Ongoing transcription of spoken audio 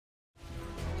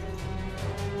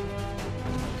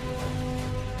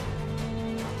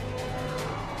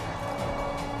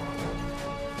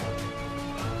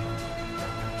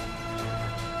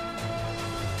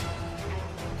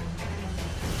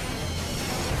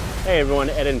Hey everyone,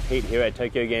 Ed and Pete here at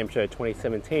Tokyo Game Show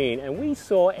 2017, and we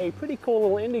saw a pretty cool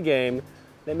little indie game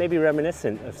that may be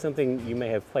reminiscent of something you may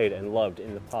have played and loved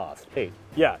in the past. Pete?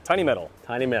 Yeah, Tiny Metal.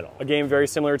 Tiny Metal. A game very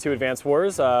similar to Advance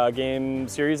Wars, a game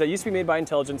series that used to be made by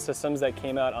Intelligent Systems that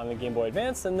came out on the Game Boy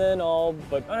Advance, and then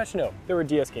actually no, there were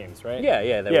DS games, right?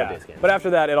 Yeah, they were DS games. But after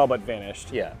that, it all but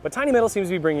vanished. Yeah. But Tiny Metal seems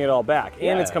to be bringing it all back, and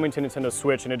Yeah. it's coming to Nintendo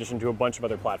Switch in addition to a bunch of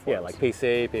other platforms. Yeah, like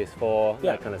PC, PS4,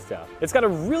 Yeah. that kind of stuff. It's got a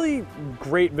really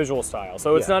great visual style.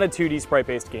 So it's Yeah. not a 2D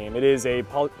sprite-based game. It is a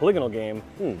polygonal game.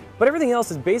 But everything else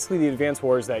is basically the Advance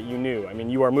Wars that you knew. I mean,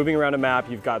 you are moving around a map,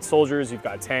 you've got soldiers, you've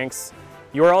got tanks.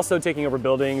 You are also taking over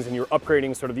buildings, and you're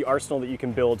upgrading sort of the arsenal that you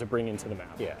can build to bring into the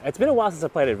map. Yeah, it's been a while since I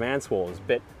played Advance Wars,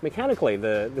 but mechanically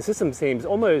the system seems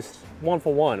almost one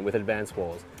for one with Advance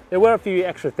Wars. There were a few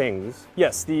extra things.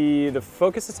 Yes, the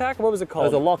focus attack, what was it called?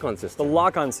 There's a lock-on system. The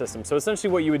lock-on system. So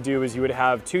essentially what you would do is you would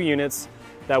have two units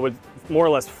that would more or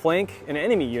less flank an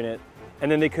enemy unit, and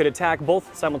then they could attack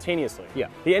both simultaneously. Yeah.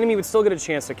 The enemy would still get a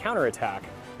chance to counterattack,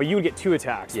 but you would get two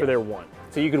attacks for their one.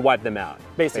 So you could wipe them out.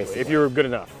 Basically, if you were good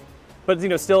enough. But you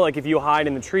know, still, like if you hide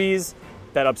in the trees,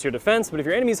 that ups your defense, but if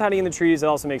your enemy's hiding in the trees, that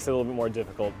also makes it a little bit more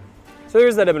difficult. So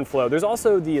there's that ebb and flow. There's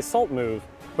also the assault move,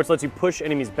 which lets you push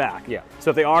enemies back. Yeah.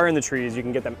 So if they are in the trees, you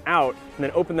can get them out and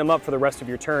then open them up for the rest of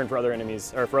your turn for other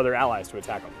enemies, or for other allies to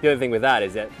attack them. The other thing with that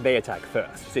is that they attack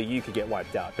first, so you could get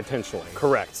wiped out, potentially.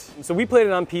 Correct. So we played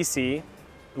it on PC.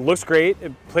 It looks great,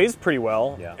 it plays pretty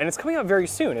well, Yeah. and it's coming out very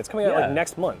soon. It's coming out like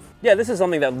next month. Yeah, this is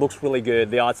something that looks really good.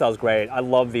 The art style's great. I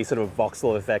love the sort of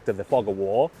voxel effect of the fog of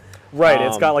war. Right,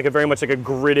 it's got like a very much like a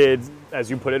gridded, as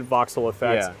you put it, voxel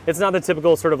effect. Yeah. It's not the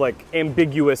typical sort of like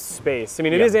ambiguous space. I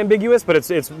mean, it is ambiguous, but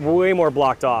it's way more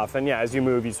blocked off. And yeah, as you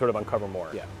move, you sort of uncover more.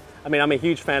 Yeah. I mean, I'm a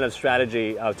huge fan of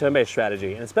strategy, turn-based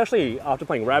strategy, and especially after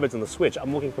playing Rabbids on the Switch,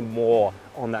 I'm looking for more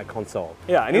on that console.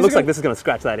 Yeah, and it looks like this is going to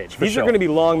scratch that itch, for These sure. are going to be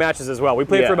long matches as well. We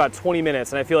played for about 20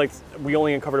 minutes, and I feel like we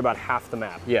only uncovered about half the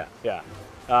map. Yeah.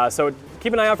 Yeah. So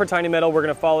keep an eye out for Tiny Metal. We're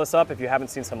going to follow this up if you haven't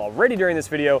seen some already during this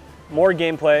video. More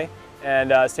gameplay,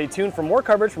 and stay tuned for more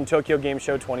coverage from Tokyo Game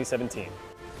Show 2017.